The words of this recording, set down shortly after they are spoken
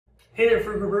Hey there,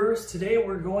 fruit brewers. Today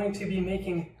we're going to be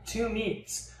making two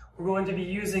meads. We're going to be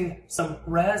using some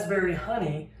raspberry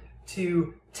honey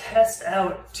to test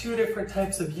out two different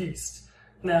types of yeast.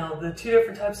 Now, the two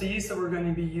different types of yeast that we're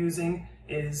going to be using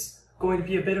is going to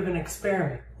be a bit of an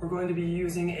experiment. We're going to be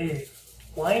using a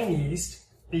wine yeast,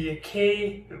 the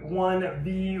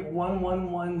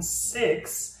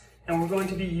K1V1116, and we're going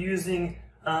to be using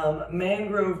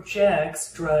Mangrove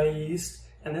Jack's dry yeast.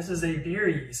 And this is a beer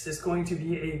yeast. It's going to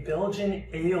be a Belgian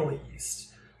ale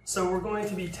yeast. So we're going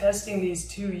to be testing these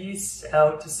two yeasts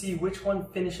out to see which one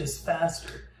finishes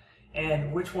faster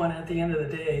and which one at the end of the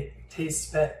day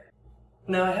tastes better.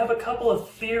 Now I have a couple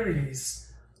of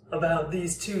theories about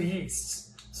these two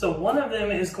yeasts. So one of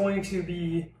them is going to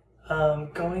be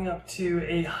going up to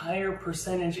a higher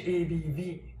percentage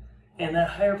ABV. And that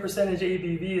higher percentage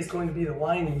ABV is going to be the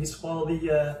wine yeast, while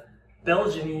the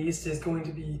Belgian yeast is going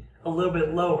to be a little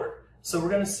bit lower. So we're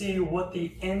going to see what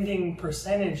the ending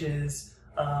percentage is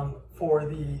for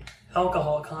the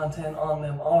alcohol content on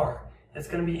them are. It's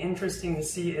going to be interesting to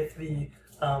see if the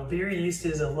beer yeast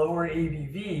is a lower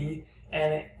ABV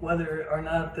and whether or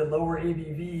not the lower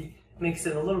ABV makes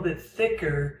it a little bit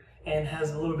thicker and has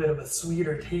a little bit of a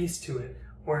sweeter taste to it,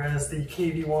 whereas the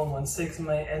KV116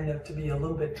 might end up to be a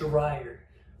little bit drier.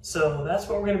 So that's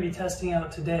what we're going to be testing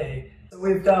out today. So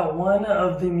we've got one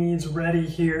of the meads ready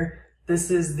here.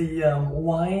 This is the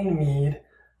wine mead.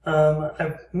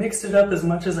 I've mixed it up as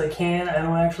much as I can. I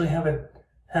don't actually have a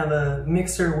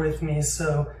mixer with me,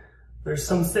 so there's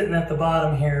some sitting at the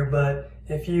bottom here, but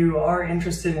if you are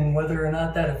interested in whether or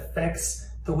not that affects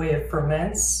the way it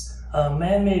ferments,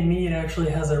 Man-Made Mead actually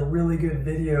has a really good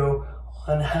video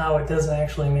on how it doesn't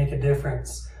actually make a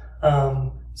difference.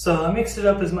 So I mixed it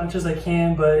up as much as I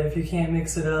can, but if you can't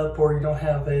mix it up or you don't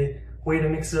have a way to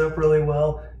mix it up really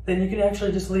well, then you can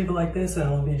actually just leave it like this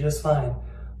and it'll be just fine.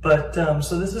 But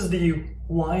so this is the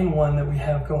wine one that we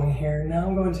have going here. Now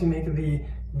I'm going to make the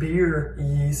beer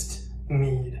yeast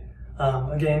mead.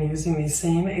 Again, using the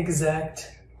same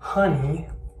exact honey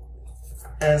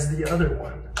as the other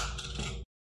one.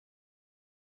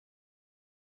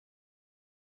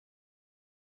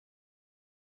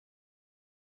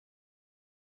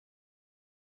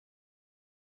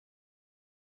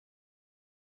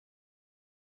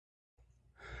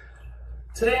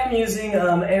 Today I'm using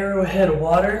Arrowhead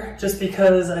water just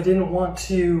because I didn't want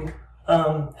to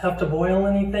have to boil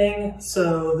anything,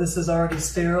 so this is already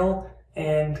sterile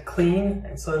and clean,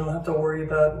 and so I don't have to worry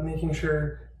about making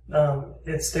sure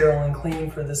it's sterile and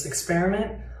clean for this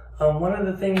experiment. One of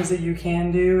the things that you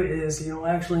can do is you don't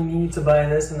actually need to buy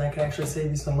this, and that can actually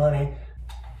save you some money.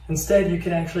 Instead, you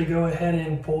can actually go ahead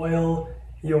and boil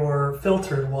your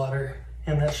filtered water,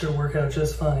 and that should work out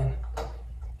just fine.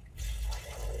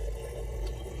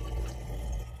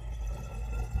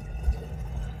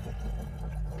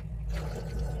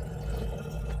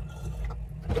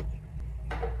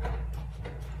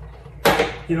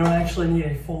 You don't actually need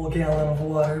a full gallon of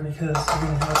water because you're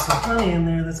going to have some honey in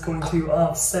there that's going to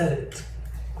offset it.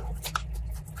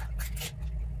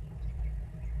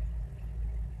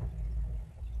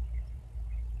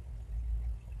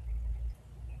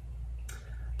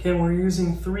 Okay, we're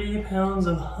using 3 pounds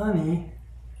of honey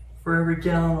for every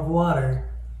gallon of water,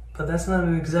 but that's not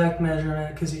an exact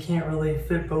measurement because you can't really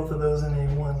fit both of those in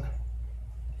a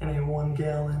one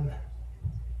gallon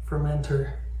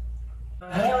fermenter.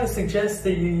 I highly suggest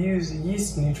that you use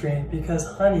yeast nutrient because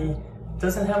honey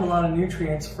doesn't have a lot of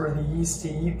nutrients for the yeast to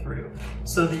eat through.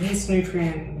 So the yeast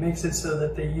nutrient makes it so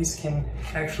that the yeast can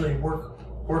actually work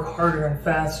harder and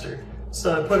faster.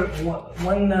 So I put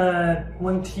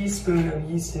one teaspoon of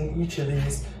yeast in each of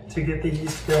these to get the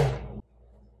yeast going.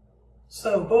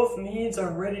 So both meads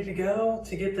are ready to go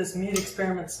to get this mead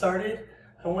experiment started.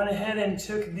 I went ahead and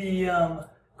took the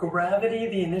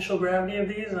the initial gravity of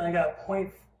these, and I got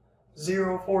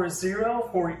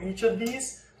 0.040 for each of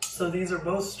these. So these are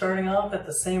both starting off at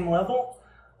the same level.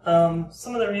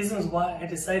 Some of the reasons why I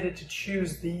decided to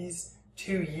choose these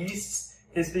two yeasts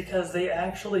is because they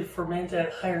actually ferment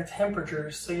at higher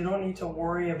temperatures, so you don't need to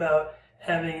worry about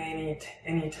having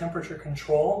any temperature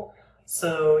control.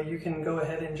 So you can go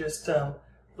ahead and just let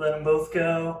them both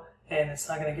go, and it's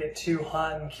not going to get too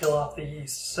hot and kill off the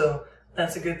yeast. So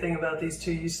that's a good thing about these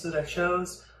two yeasts that I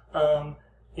chose.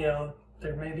 You know,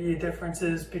 there may be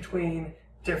differences between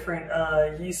different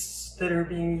yeasts that are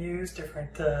being used,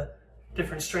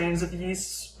 different strains of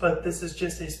yeasts, but this is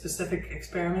just a specific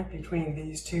experiment between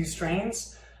these two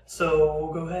strains. So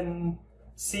we'll go ahead and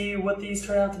see what these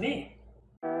turn out to be.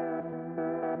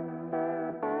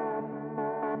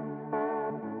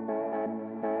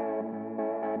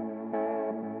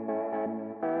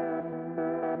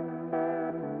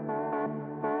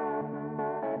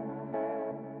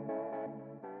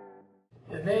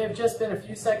 It may have just been a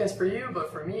few seconds for you,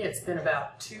 but for me it's been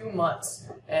about 2 months,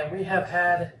 and we have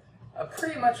had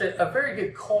pretty much a very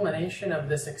good culmination of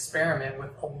this experiment with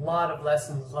a lot of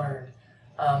lessons learned.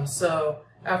 So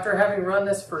after having run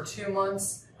this for 2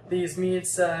 months, these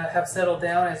meads have settled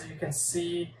down. As you can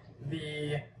see,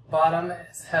 the bottom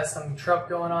has some trub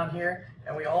going on here,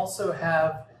 and we also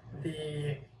have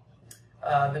the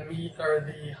mead, or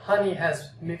the honey,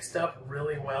 has mixed up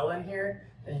really well in here,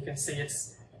 and you can see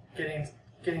it's getting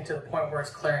to the point where it's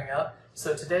clearing up.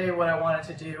 So today what I wanted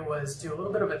to do was do a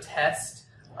little bit of a test,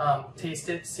 taste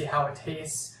it, see how it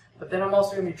tastes, but then I'm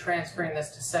also going to be transferring this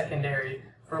to secondary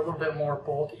for a little bit more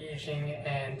bulk aging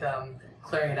and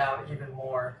clearing it out even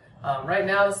more. Right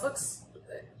now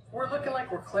we're looking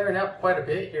like we're clearing out quite a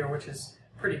bit here, which is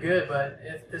pretty good, but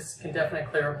this can definitely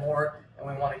clear up more, and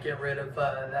we want to get rid of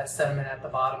that sediment at the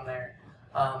bottom there.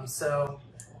 So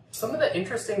some of the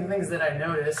interesting things that I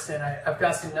noticed, and I've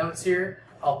got some notes here,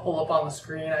 I'll pull up on the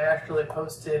screen. I actually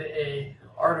posted an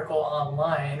article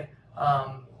online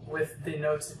with the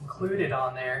notes included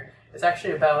on there. It's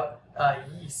actually about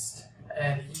yeast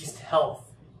and yeast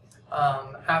health.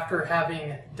 After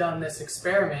having done this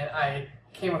experiment, I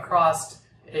came across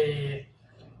the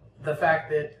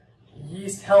fact that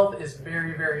yeast health is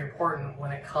very, very important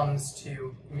when it comes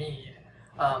to mead.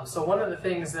 So one of the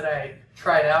things that I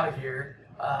tried out here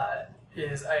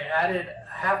is I added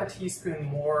half a teaspoon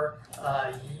more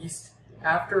yeast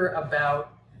after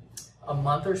about a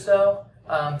month or so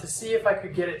to see if I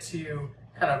could get it to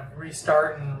kind of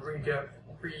restart and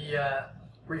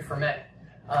re-ferment.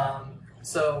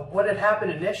 So what had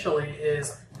happened initially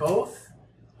is both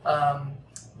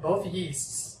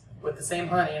yeasts with the same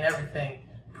honey and everything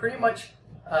pretty much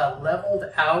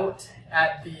leveled out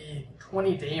at the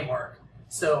 20-day mark.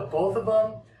 So both of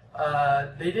them,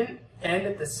 they didn't end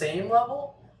at the same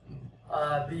level.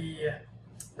 The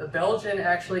Belgian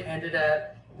actually ended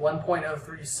at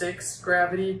 1.036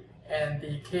 gravity, and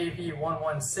the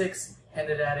KV116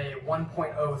 ended at a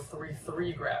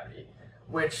 1.033 gravity,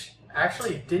 which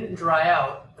actually didn't dry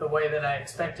out the way that I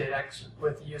expected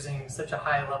with using such a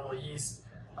high level yeast.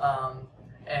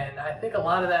 And I think a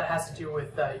lot of that has to do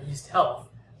with yeast health.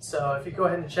 So if you go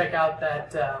ahead and check out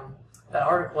that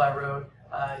article I wrote,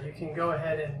 you can go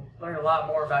ahead and learn a lot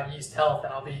more about yeast health,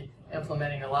 and I'll be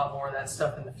implementing a lot more of that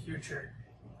stuff in the future.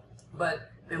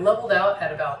 But they leveled out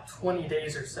at about 20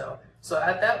 days or so. So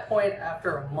at that point,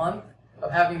 after a month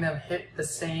of having them hit the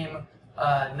same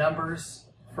numbers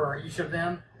for each of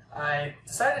them, I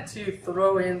decided to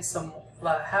throw in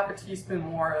half a teaspoon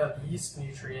more of yeast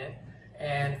nutrient,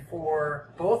 and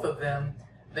for both of them,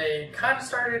 they kind of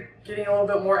started getting a little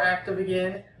bit more active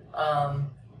again,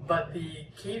 but the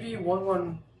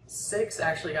KV116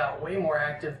 actually got way more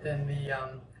active than the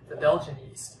Belgian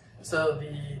yeast. So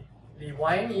the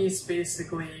wine yeast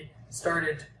basically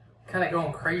started kind of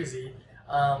going crazy,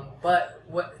 but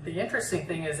what the interesting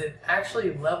thing is, it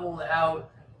actually leveled out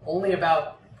only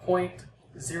about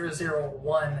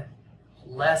 0.001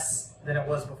 less than it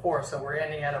was before. So we're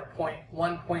ending at a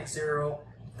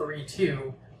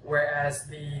 1.032, whereas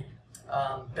the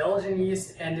Belgian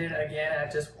yeast ended again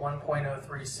at just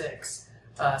 1.036.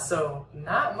 So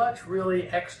not much really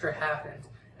extra happened,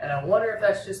 and I wonder if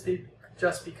that's just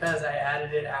because I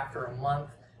added it after a month.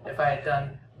 If I had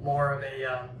done more of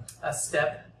a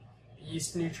step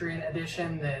yeast nutrient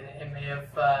addition, then it may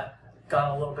have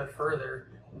gone a little bit further,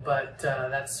 but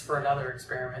that's for another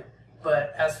experiment.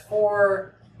 But as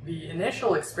for the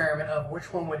initial experiment of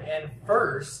which one would end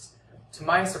first, to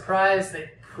my surprise,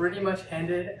 they pretty much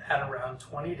ended at around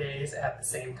 20 days at the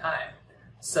same time.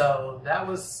 So that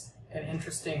was an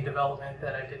interesting development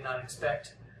that I did not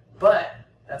expect, but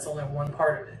that's only one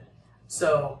part of it.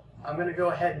 So I'm going to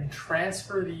go ahead and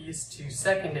transfer these to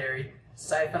secondary,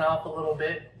 siphon off a little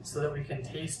bit so that we can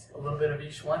taste a little bit of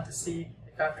each one to see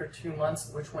if after 2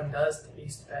 months which one does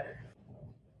taste better.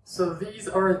 So these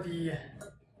are the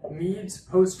meads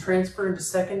post-transfer into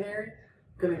secondary. I'm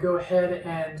going to go ahead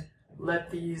and let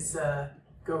these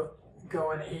go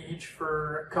and age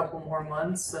for a couple more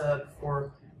months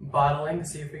before bottling,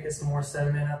 see if we get some more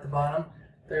sediment at the bottom.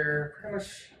 They're pretty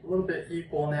much a little bit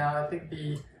equal now. I think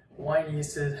the wine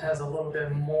yeast has a little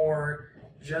bit more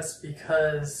just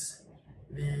because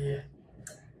the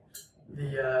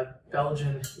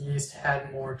Belgian yeast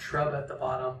had more trub at the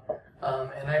bottom.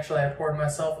 And actually I poured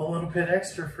myself a little bit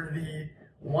extra for the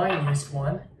wine yeast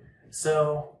one.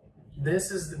 So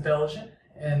this is the Belgian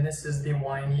and this is the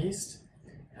wine yeast.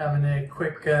 Having a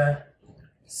quick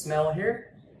smell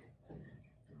here.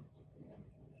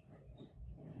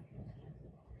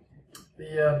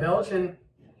 The Belgian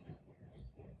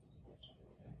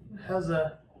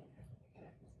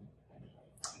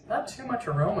not too much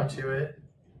aroma to it.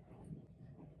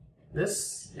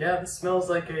 This smells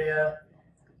like a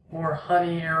more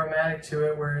honey aromatic to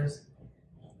it, whereas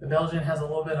the Belgian has a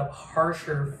little bit of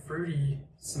harsher, fruity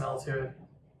smell to it.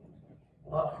 A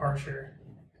lot harsher.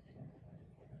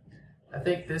 I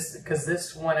think because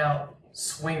this went out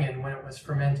swinging when it was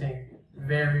fermenting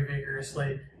very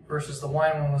vigorously, versus the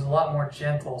wine one was a lot more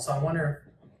gentle. So I wonder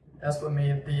if that's what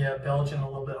made the Belgian a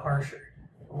little bit harsher.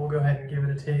 We'll go ahead and give it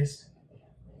a taste.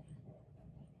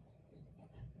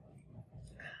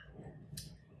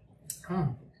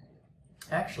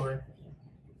 Actually,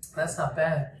 that's not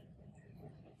bad.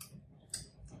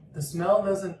 The smell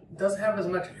doesn't have as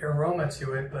much aroma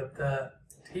to it, but the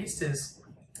taste is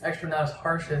actually not as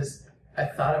harsh as I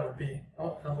thought it would be.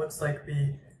 Oh, it looks like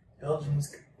the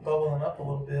Belgian's bubbling up a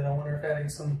little bit. I wonder if adding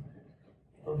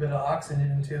a little bit of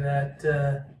oxygen into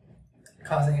that,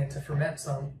 causing it to ferment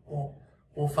some.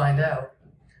 We'll find out.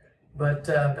 But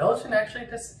Belgian actually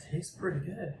does taste pretty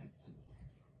good.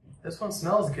 This one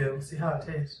smells good. We'll see how it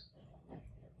tastes.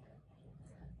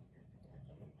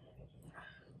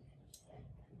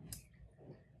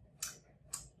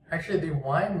 Actually, the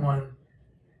wine one,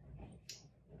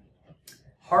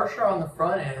 harsher on the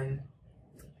front end,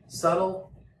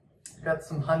 subtle, got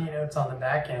some honey notes on the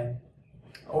back end.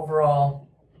 Overall,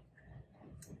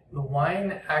 the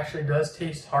wine actually does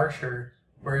taste harsher,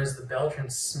 whereas the Belgian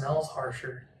smells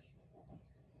harsher.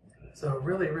 So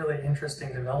really, really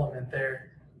interesting development there.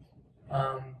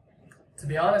 To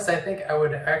be honest, I think I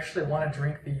would actually want to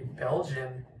drink the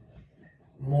Belgian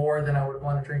more than I would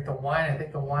want to drink the wine. I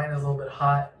think the wine is a little bit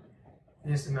hot. It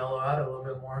needs to mellow out a little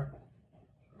bit more.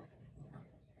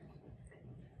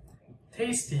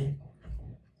 Tasty.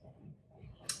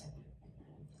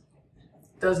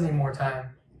 Does need more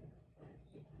time.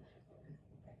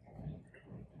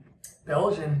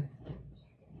 Belgian.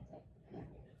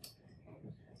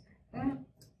 A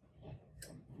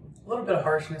little bit of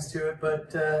harshness to it,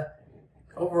 but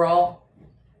overall,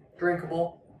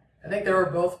 drinkable. I think they were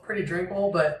both pretty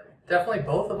drinkable, but definitely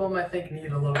both of them I think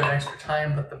need a little bit extra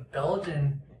time, but the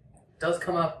Belgian does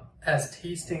come up as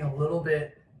tasting a little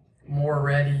bit more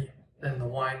ready than the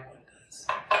wine one does.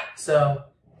 So,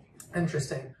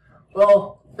 interesting.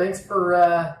 Well, thanks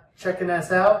for checking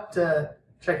us out,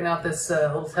 checking out this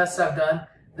little test I've done.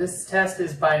 This test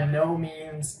is by no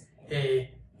means a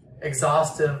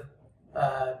exhaustive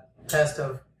test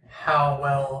of how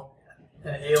well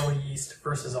an ale yeast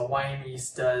versus a wine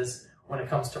yeast does when it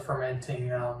comes to fermenting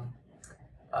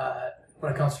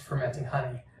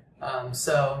honey.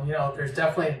 So, you know, there's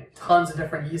definitely tons of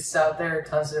different yeasts out there,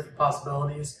 tons of different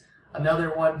possibilities.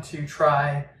 Another one to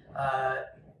try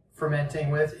fermenting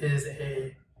with is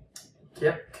a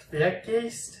Kveik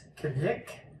yeast. Kveik?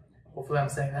 Hopefully I'm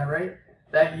saying that right.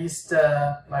 That yeast,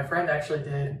 my friend actually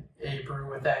did a brew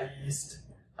with that yeast,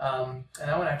 and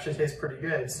that one actually tastes pretty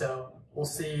good. So we'll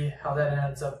see how that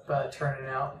ends up turning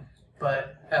out.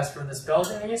 But as for this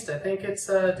Belgian yeast, I think it's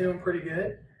doing pretty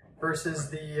good versus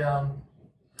the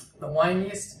wine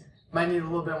yeast. Might need a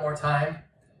little bit more time,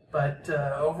 but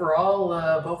overall,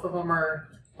 both of them are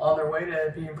on their way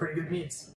to being pretty good meats.